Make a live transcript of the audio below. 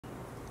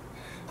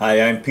Hi,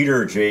 I'm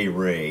Peter J.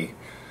 Ray.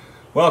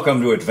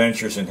 Welcome to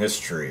Adventures in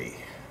History.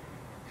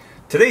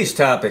 Today's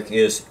topic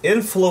is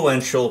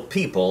Influential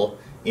People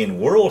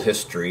in World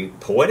History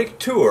Poetic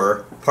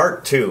Tour,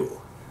 Part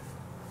 2.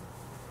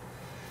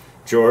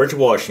 George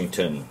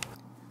Washington,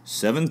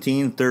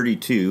 1732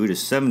 to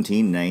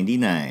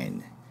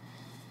 1799.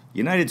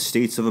 United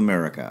States of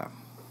America.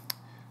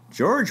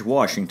 George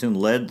Washington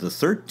led the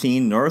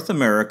 13 North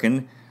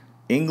American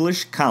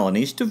English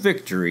colonies to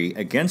victory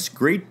against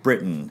Great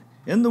Britain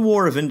in the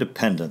War of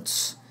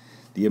Independence,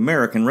 the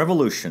American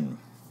Revolution.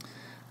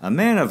 A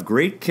man of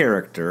great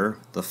character,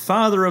 the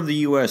father of the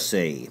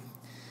USA,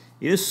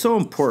 it is so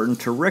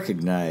important to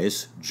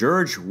recognize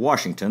George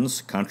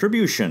Washington's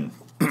contribution.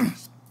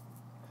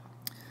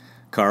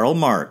 Karl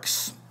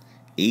Marx,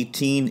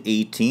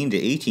 1818 to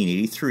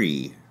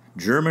 1883,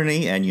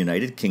 Germany and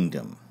United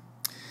Kingdom.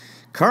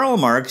 Karl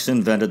Marx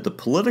invented the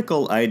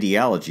political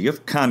ideology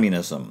of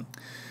communism,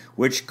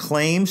 which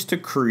claims to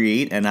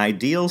create an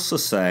ideal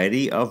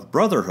society of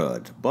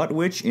brotherhood, but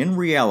which in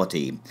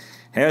reality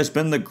has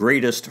been the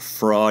greatest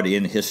fraud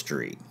in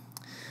history.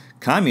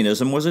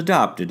 Communism was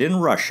adopted in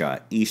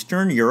Russia,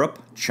 Eastern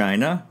Europe,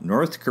 China,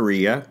 North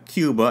Korea,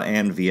 Cuba,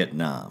 and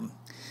Vietnam.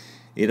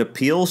 It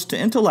appeals to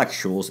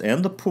intellectuals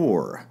and the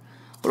poor,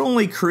 but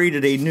only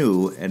created a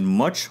new and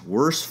much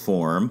worse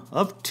form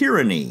of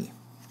tyranny.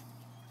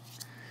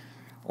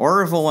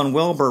 Orville and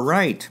Wilbur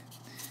Wright,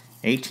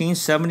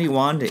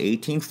 1871 to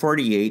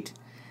 1848,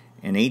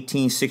 and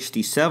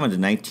 1867 to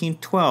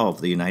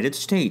 1912, the United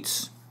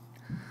States.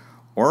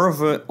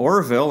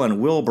 Orville and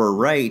Wilbur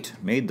Wright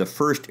made the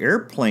first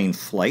airplane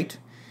flight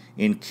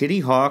in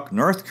Kitty Hawk,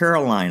 North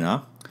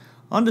Carolina,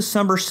 on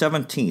December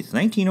 17,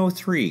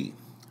 1903.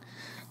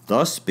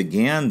 Thus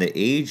began the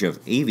age of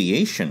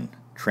aviation,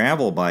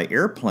 travel by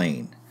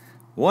airplane.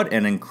 What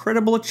an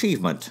incredible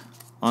achievement!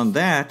 On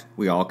that,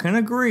 we all can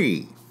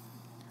agree.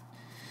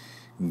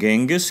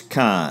 Genghis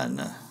Khan,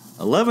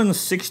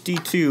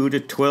 1162 to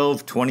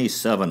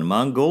 1227,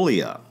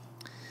 Mongolia.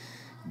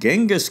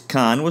 Genghis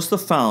Khan was the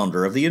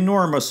founder of the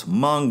enormous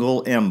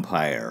Mongol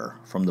Empire,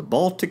 from the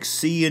Baltic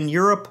Sea in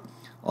Europe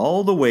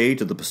all the way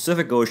to the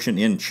Pacific Ocean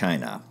in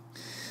China.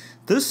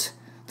 This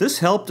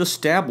helped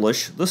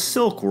establish the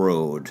Silk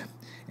Road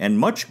and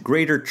much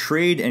greater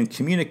trade and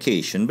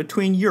communication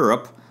between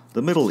Europe,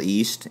 the Middle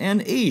East,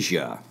 and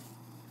Asia.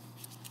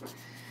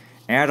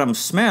 Adam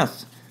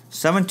Smith,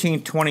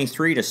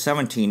 1723 to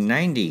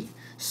 1790,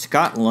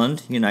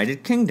 Scotland,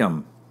 United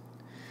Kingdom.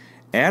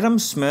 Adam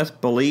Smith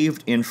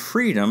believed in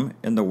freedom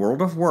in the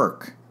world of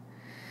work.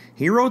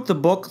 He wrote the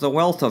book The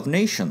Wealth of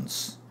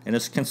Nations and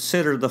is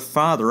considered the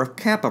father of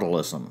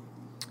capitalism.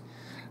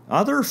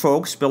 Other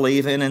folks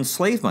believe in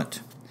enslavement.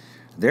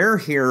 Their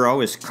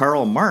hero is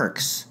Karl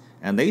Marx,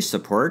 and they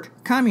support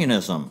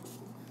communism.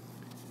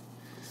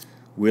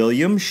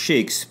 William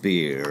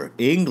Shakespeare,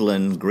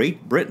 England,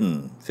 Great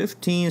Britain,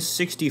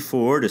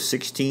 1564 to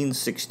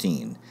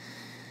 1616.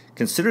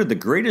 Considered the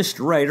greatest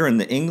writer in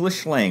the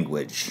English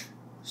language.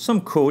 Some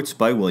quotes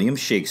by William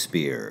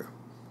Shakespeare.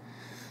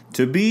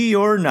 To be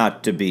or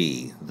not to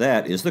be,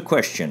 that is the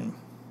question.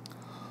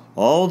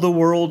 All the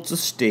world's a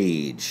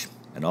stage,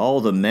 and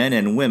all the men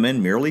and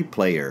women merely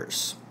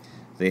players.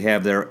 They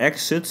have their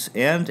exits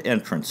and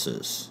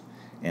entrances,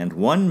 and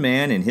one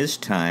man in his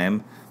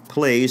time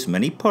plays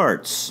many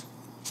parts.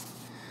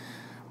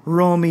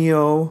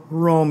 Romeo,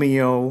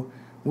 Romeo,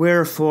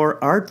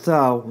 wherefore art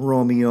thou,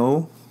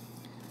 Romeo?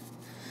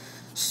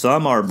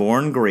 Some are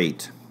born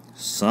great,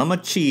 some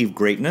achieve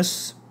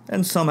greatness,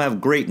 and some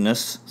have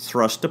greatness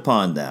thrust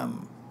upon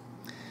them.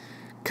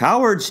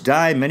 Cowards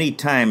die many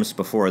times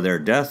before their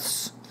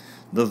deaths.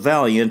 The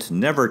valiant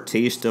never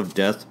taste of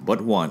death but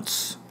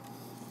once.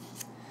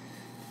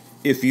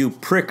 If you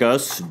prick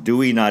us, do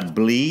we not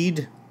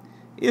bleed?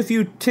 If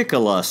you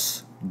tickle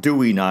us, do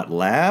we not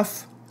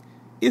laugh?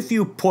 If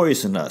you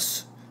poison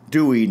us,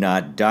 do we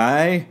not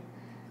die?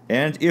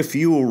 And if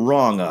you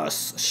wrong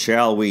us,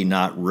 shall we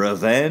not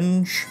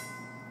revenge?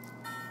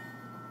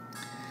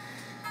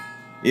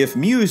 If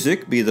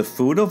music be the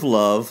food of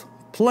love,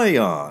 play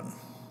on.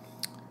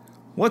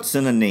 What's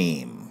in a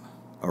name?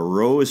 A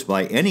rose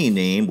by any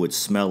name would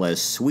smell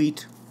as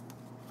sweet.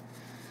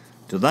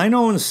 To thine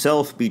own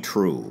self be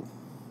true.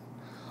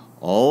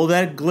 All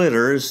that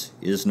glitters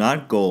is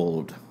not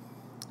gold.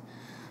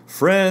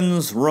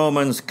 Friends,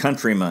 Romans,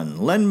 countrymen,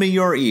 lend me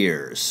your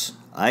ears.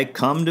 I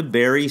come to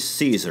bury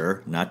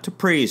Caesar, not to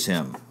praise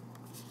him.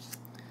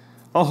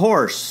 A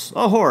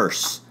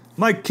horse,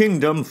 my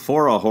kingdom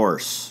for a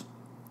horse.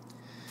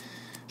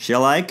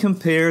 Shall I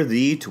compare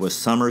thee to a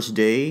summer's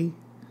day?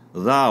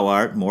 Thou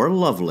art more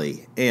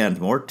lovely and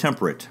more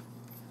temperate.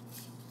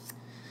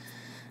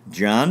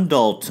 John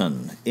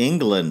Dalton,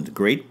 England,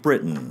 Great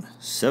Britain,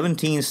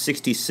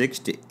 1766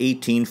 to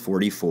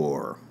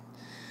 1844.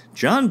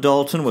 John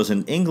Dalton was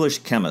an English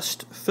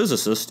chemist,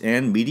 physicist,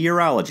 and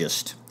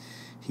meteorologist.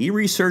 He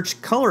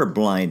researched color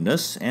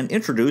blindness and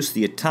introduced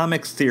the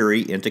atomic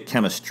theory into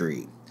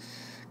chemistry.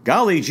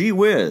 Golly gee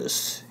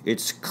whiz,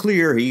 it's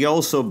clear he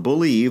also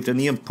believed in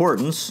the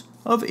importance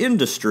of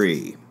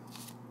industry.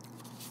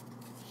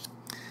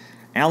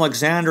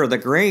 Alexander the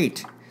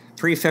Great,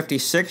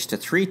 356 to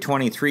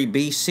 323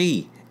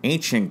 BC,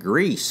 ancient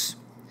Greece.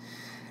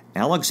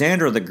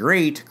 Alexander the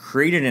Great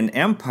created an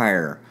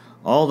empire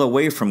all the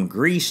way from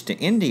Greece to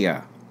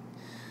India.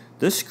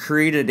 This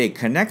created a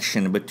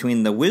connection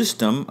between the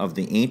wisdom of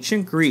the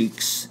ancient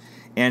Greeks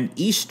and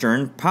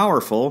Eastern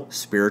powerful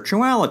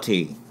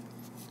spirituality.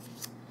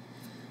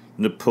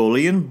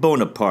 Napoleon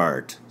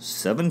Bonaparte,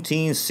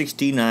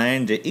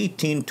 1769 to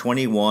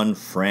 1821,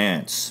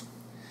 France.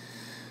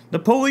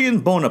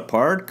 Napoleon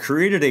Bonaparte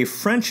created a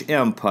French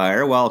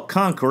empire while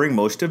conquering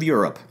most of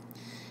Europe.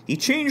 He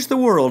changed the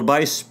world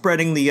by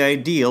spreading the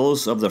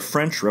ideals of the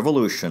French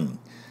Revolution: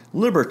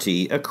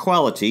 liberty,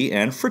 equality,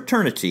 and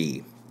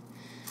fraternity.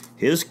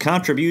 His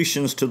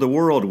contributions to the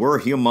world were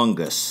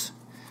humongous: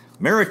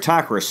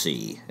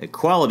 meritocracy,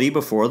 equality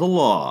before the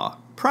law,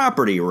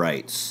 property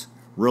rights,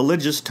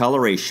 religious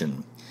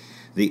toleration,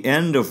 the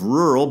end of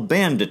rural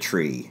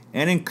banditry,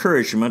 and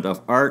encouragement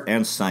of art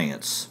and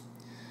science.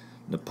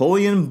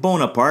 Napoleon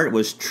Bonaparte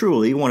was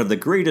truly one of the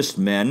greatest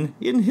men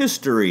in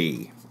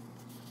history.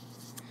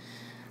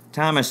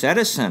 Thomas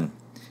Edison,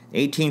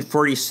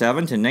 1847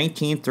 to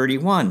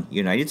 1931,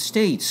 United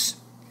States.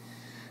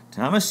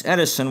 Thomas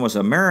Edison was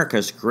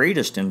America's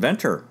greatest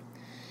inventor.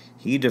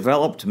 He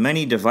developed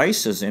many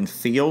devices in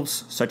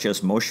fields such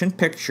as motion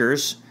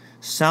pictures,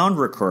 sound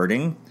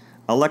recording,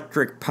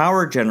 electric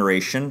power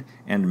generation,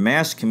 and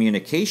mass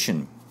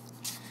communication.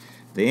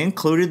 They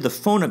included the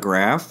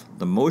phonograph,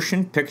 the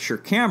motion picture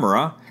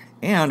camera,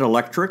 and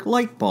electric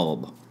light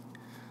bulb.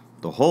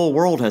 The whole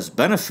world has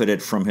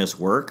benefited from his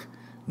work,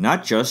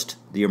 not just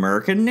the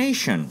American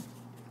nation.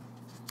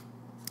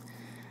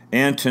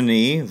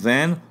 Antony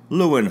van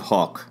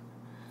Leeuwenhoek,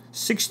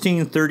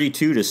 1632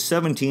 to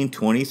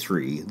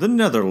 1723, the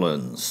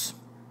Netherlands.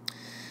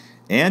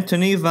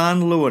 Antony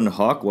van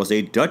Leeuwenhoek was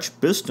a Dutch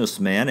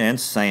businessman and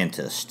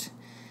scientist.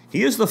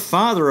 He is the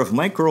father of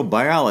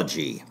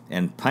microbiology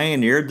and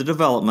pioneered the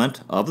development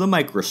of the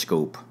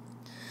microscope.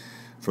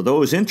 For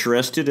those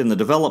interested in the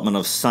development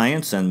of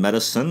science and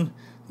medicine,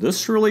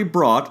 this really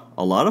brought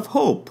a lot of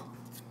hope.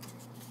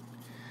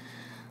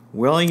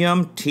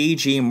 William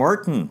T.G.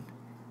 Morton,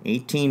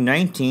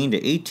 1819 to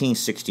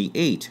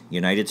 1868,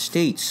 United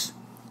States.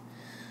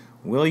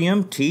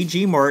 William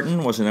T.G.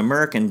 Morton was an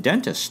American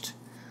dentist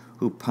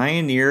who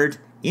pioneered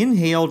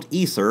inhaled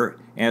ether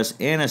as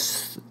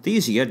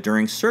anesthesia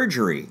during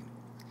surgery.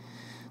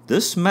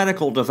 This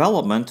medical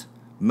development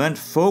meant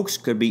folks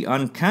could be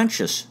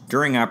unconscious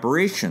during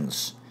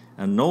operations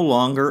and no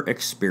longer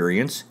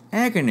experience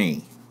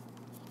agony.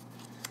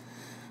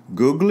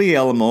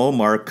 Guglielmo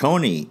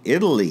Marconi,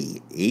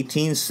 Italy,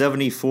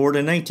 1874 to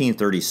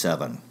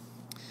 1937.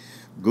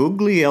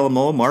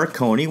 Guglielmo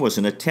Marconi was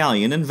an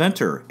Italian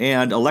inventor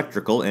and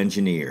electrical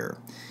engineer.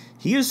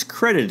 He is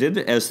credited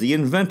as the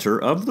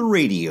inventor of the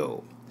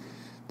radio,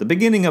 the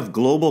beginning of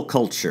global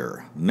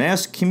culture,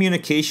 mass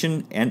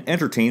communication, and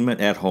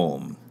entertainment at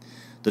home,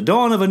 the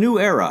dawn of a new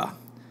era.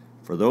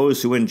 For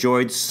those who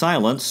enjoyed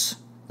silence,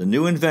 the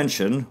new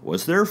invention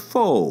was their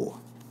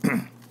foe.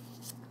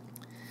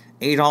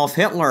 Adolf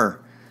Hitler,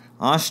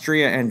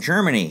 Austria and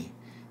Germany,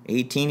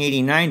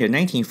 1889 to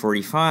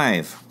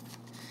 1945.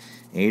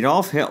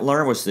 Adolf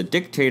Hitler was the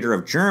dictator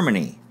of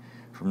Germany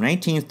from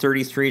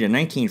 1933 to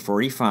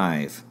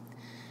 1945.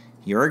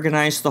 He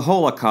organized the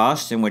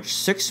Holocaust, in which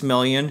 6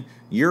 million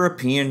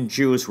European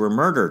Jews were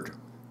murdered.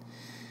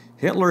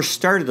 Hitler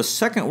started the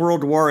Second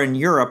World War in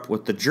Europe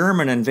with the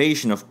German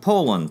invasion of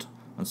Poland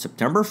on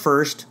September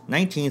 1st,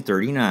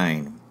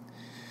 1939.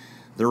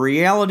 The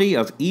reality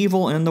of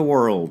evil in the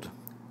world.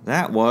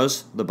 That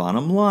was the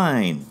bottom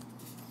line.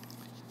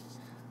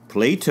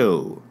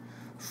 Plato,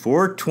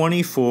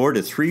 424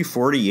 to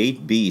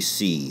 348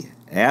 BC,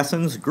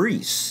 Athens,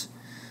 Greece.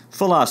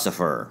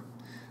 Philosopher.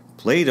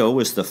 Plato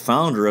was the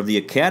founder of the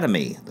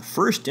Academy, the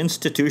first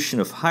institution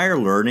of higher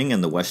learning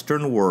in the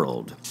Western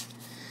world.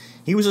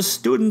 He was a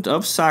student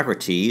of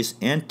Socrates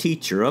and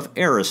teacher of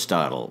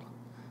Aristotle.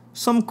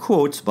 Some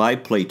quotes by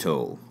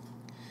Plato.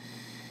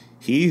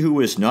 He who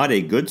is not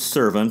a good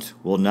servant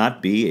will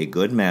not be a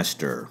good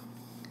master.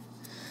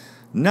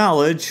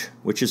 Knowledge,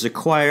 which is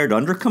acquired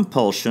under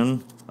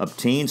compulsion,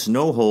 obtains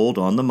no hold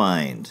on the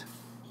mind.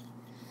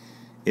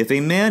 If a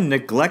man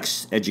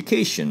neglects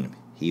education,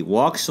 he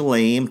walks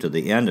lame to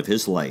the end of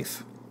his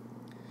life.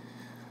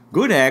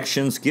 Good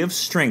actions give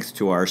strength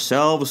to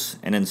ourselves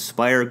and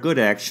inspire good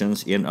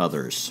actions in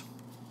others.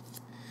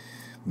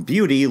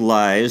 Beauty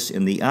lies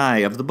in the eye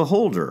of the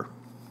beholder.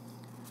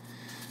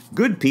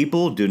 Good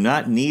people do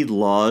not need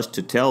laws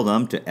to tell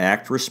them to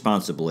act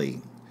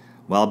responsibly,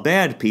 while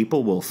bad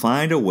people will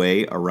find a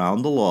way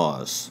around the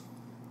laws.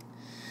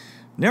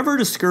 Never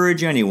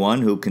discourage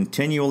anyone who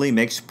continually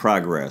makes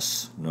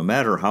progress, no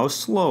matter how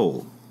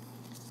slow.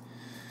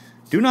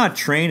 Do not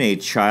train a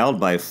child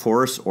by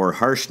force or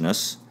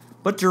harshness,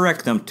 but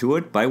direct them to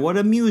it by what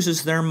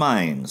amuses their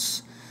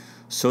minds,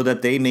 so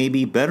that they may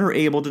be better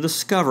able to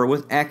discover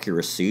with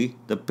accuracy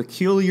the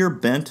peculiar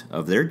bent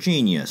of their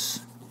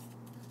genius.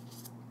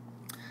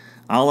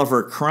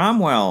 Oliver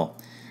Cromwell,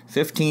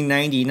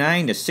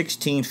 1599 to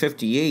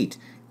 1658,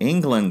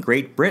 England,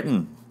 Great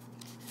Britain.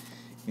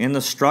 In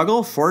the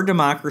struggle for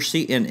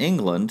democracy in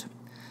England,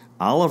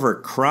 Oliver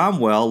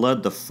Cromwell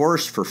led the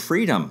Force for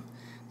Freedom,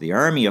 the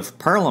Army of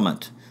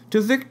Parliament,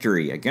 to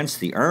victory against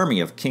the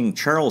army of King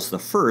Charles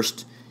I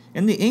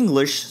in the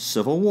English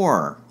Civil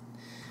War.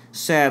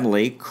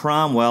 Sadly,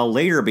 Cromwell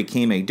later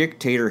became a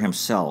dictator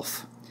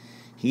himself.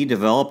 He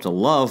developed a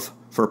love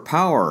for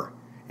power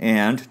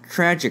and,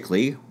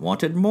 tragically,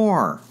 wanted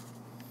more.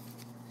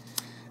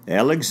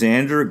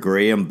 Alexander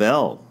Graham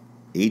Bell,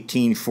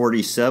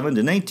 1847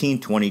 to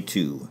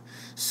 1922,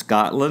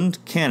 Scotland,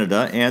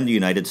 Canada, and the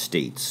United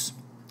States.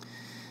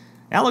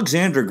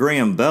 Alexander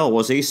Graham Bell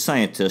was a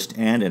scientist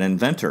and an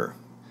inventor.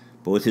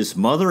 Both his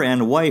mother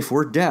and wife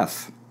were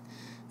deaf.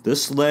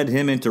 This led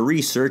him into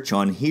research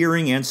on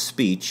hearing and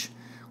speech,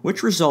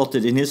 which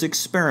resulted in his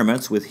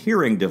experiments with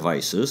hearing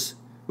devices,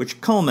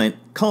 which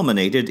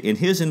culminated in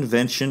his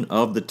invention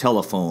of the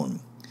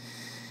telephone.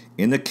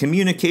 In the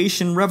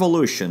communication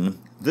revolution,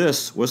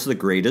 this was the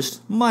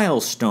greatest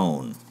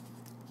milestone.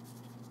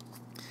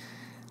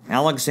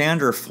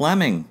 Alexander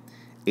Fleming,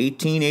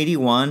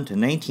 1881 to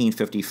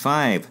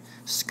 1955,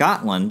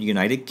 Scotland,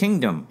 United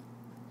Kingdom.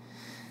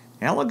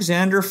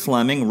 Alexander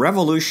Fleming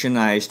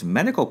revolutionized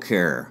medical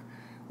care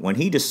when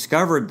he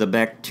discovered the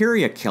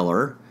bacteria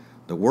killer,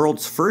 the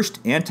world's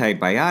first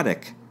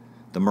antibiotic,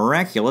 the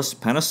miraculous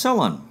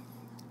penicillin.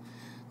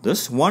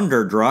 This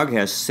wonder drug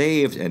has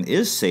saved and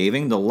is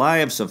saving the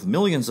lives of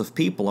millions of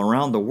people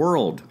around the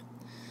world.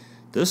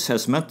 This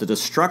has meant the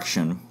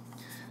destruction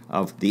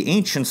of the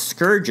ancient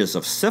scourges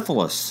of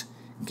syphilis,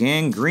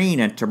 gangrene,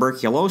 and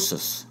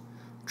tuberculosis.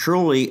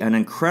 Truly an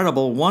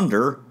incredible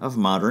wonder of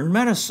modern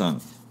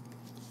medicine.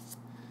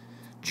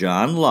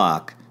 John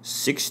Locke,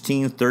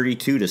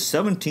 1632 to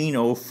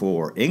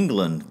 1704,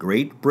 England,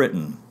 Great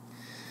Britain.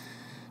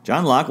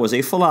 John Locke was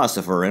a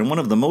philosopher and one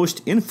of the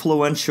most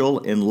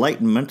influential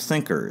Enlightenment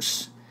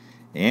thinkers,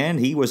 and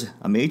he was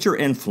a major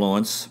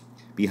influence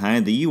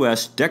behind the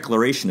U.S.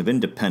 Declaration of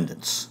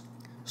Independence.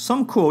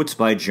 Some quotes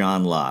by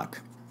John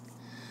Locke.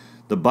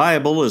 The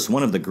Bible is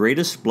one of the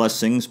greatest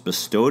blessings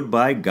bestowed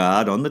by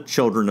God on the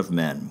children of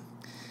men.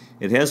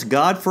 It has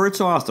God for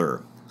its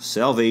author,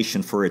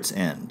 salvation for its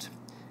end,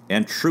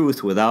 and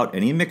truth without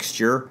any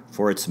mixture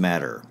for its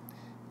matter.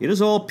 It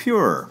is all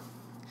pure,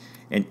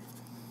 and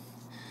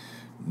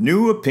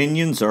new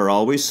opinions are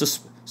always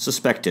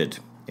suspected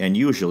and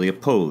usually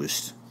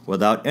opposed,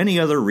 without any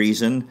other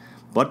reason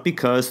but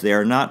because they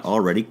are not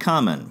already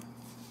common.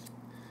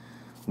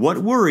 What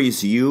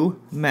worries you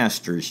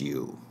masters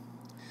you.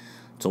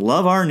 To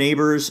love our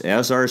neighbors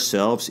as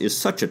ourselves is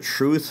such a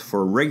truth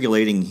for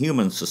regulating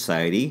human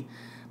society.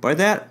 By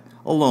that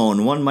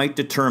alone, one might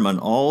determine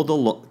all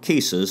the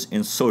cases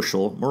in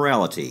social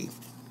morality.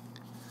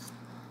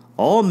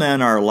 All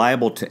men are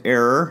liable to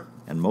error,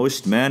 and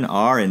most men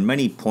are, in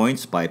many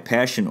points, by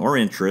passion or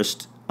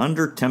interest,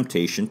 under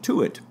temptation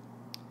to it.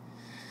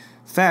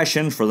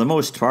 Fashion, for the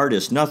most part,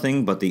 is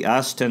nothing but the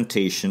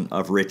ostentation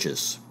of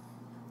riches.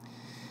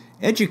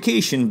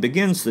 Education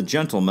begins the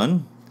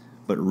gentleman,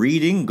 but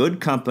reading,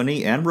 good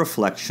company, and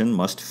reflection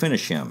must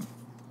finish him.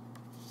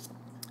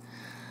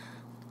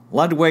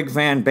 Ludwig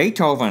van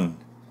Beethoven,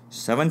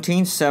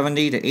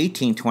 1770 to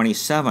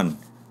 1827.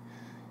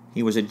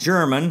 He was a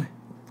German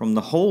from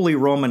the Holy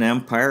Roman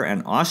Empire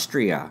and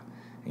Austria,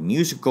 a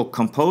musical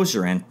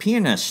composer and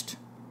pianist.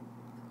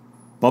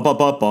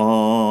 Ba-ba-ba-bum,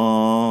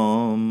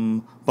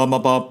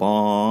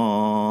 ba-ba-ba-bum.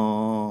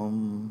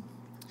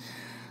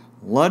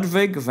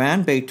 Ludwig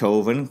van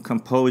Beethoven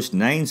composed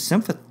 9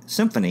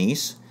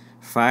 symphonies,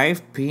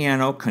 5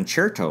 piano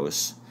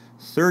concertos,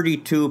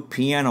 32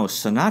 piano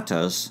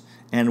sonatas,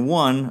 and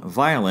 1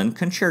 violin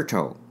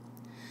concerto,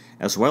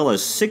 as well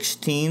as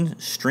 16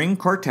 string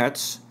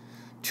quartets,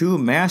 2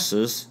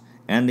 masses,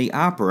 and the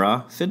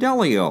opera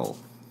Fidelio.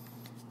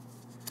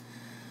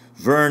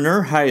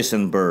 Werner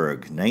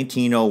Heisenberg,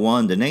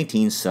 1901 to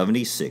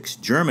 1976,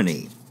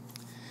 Germany.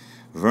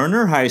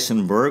 Werner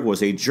Heisenberg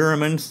was a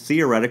German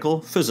theoretical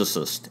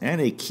physicist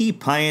and a key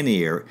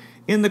pioneer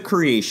in the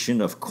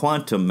creation of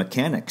quantum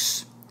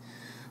mechanics.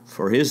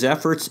 For his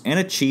efforts and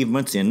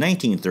achievements in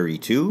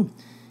 1932,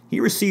 he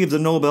received the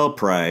Nobel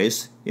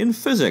Prize in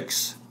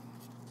Physics.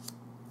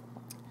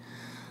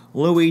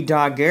 Louis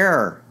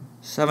Daguerre,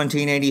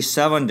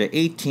 1787 to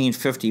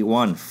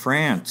 1851,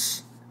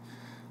 France.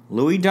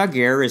 Louis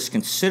Daguerre is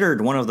considered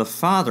one of the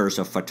fathers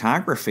of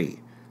photography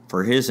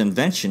for his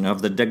invention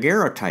of the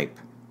daguerreotype.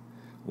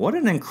 What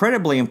an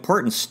incredibly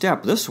important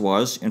step this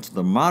was into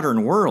the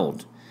modern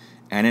world,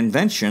 an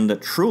invention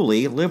that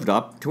truly lived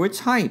up to its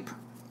hype.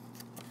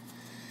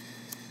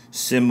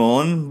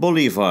 Simón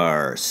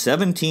Bolívar,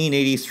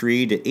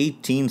 1783 to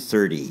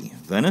 1830,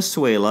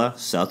 Venezuela,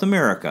 South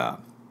America.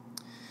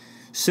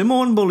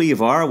 Simón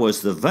Bolívar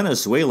was the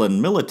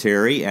Venezuelan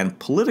military and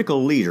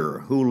political leader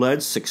who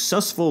led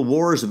successful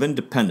wars of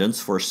independence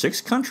for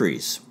 6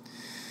 countries: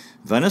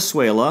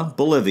 Venezuela,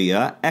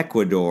 Bolivia,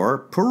 Ecuador,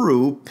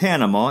 Peru,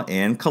 Panama,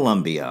 and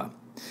Colombia,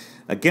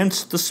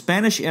 against the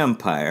Spanish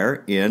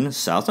Empire in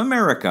South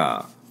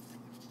America.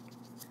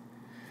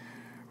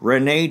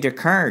 René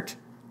Descartes,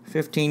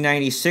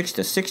 1596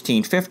 to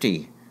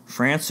 1650,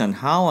 France and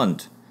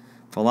Holland,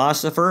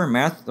 philosopher,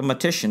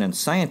 mathematician, and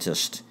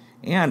scientist,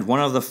 and one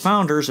of the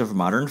founders of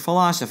modern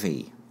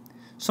philosophy.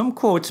 Some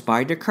quotes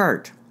by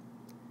Descartes.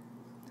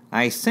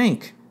 I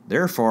think,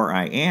 therefore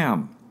I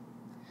am.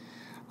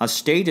 A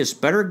state is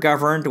better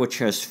governed which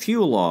has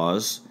few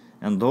laws,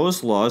 and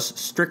those laws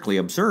strictly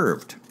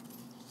observed.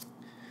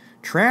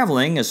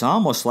 Traveling is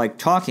almost like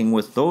talking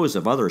with those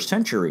of other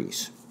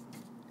centuries.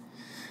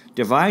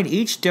 Divide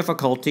each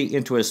difficulty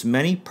into as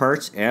many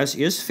parts as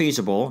is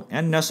feasible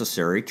and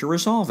necessary to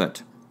resolve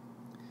it.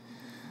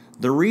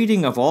 The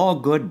reading of all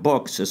good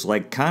books is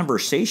like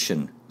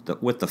conversation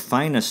with the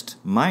finest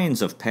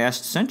minds of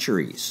past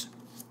centuries.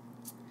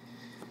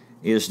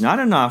 It is not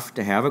enough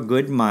to have a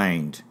good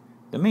mind.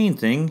 The main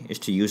thing is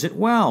to use it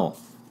well.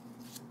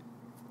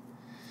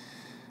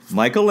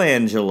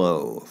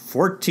 Michelangelo,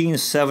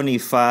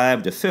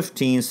 1475 to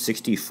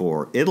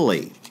 1564,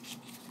 Italy.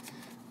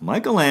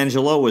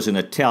 Michelangelo was an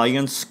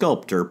Italian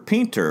sculptor,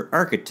 painter,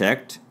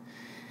 architect,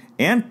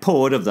 and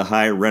poet of the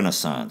High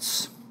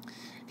Renaissance.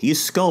 He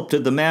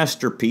sculpted the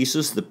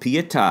masterpieces the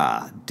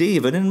Pietà,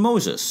 David, and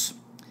Moses.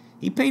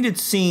 He painted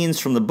scenes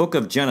from the book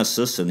of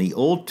Genesis and the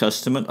Old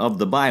Testament of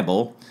the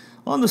Bible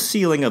on the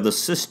ceiling of the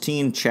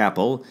Sistine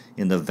Chapel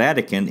in the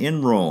Vatican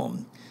in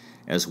Rome,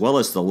 as well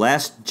as the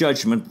Last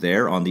Judgment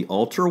there on the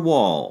altar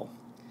wall.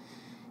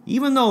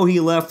 Even though he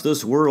left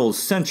this world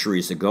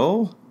centuries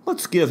ago,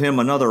 let's give him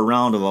another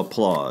round of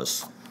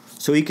applause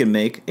so he can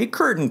make a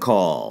curtain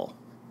call.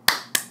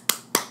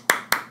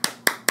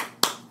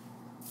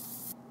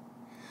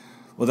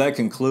 Well, that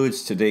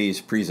concludes today's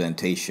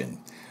presentation.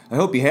 I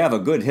hope you have a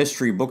good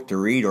history book to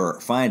read or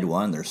find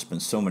one. There's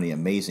been so many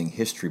amazing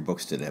history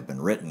books that have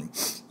been written.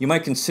 You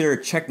might consider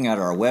checking out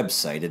our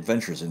website,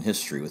 Adventures in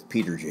History with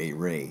Peter J.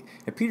 Ray,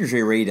 at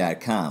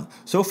peterjray.com.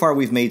 So far,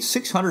 we've made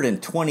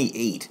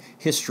 628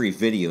 history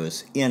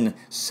videos in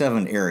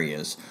 7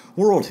 areas: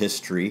 world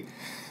history,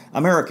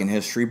 American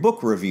history,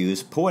 book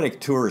reviews, poetic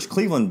tours,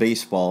 Cleveland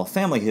baseball,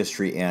 family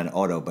history, and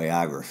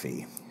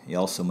autobiography. You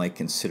also might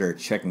consider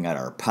checking out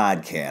our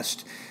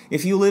podcast.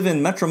 If you live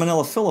in Metro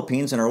Manila,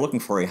 Philippines, and are looking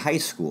for a high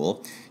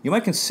school, you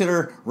might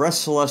consider Res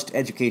Celeste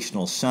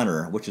Educational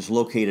Center, which is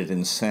located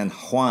in San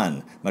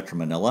Juan, Metro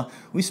Manila.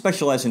 We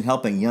specialize in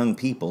helping young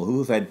people who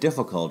have had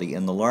difficulty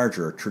in the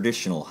larger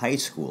traditional high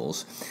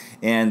schools.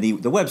 And the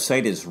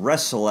website is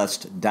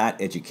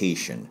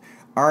resceleste.education,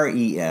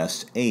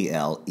 RESALEST.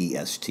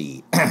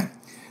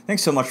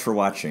 Thanks so much for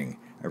watching.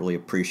 I really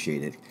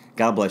appreciate it.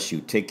 God bless you.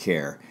 Take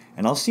care.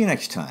 And I'll see you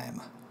next time.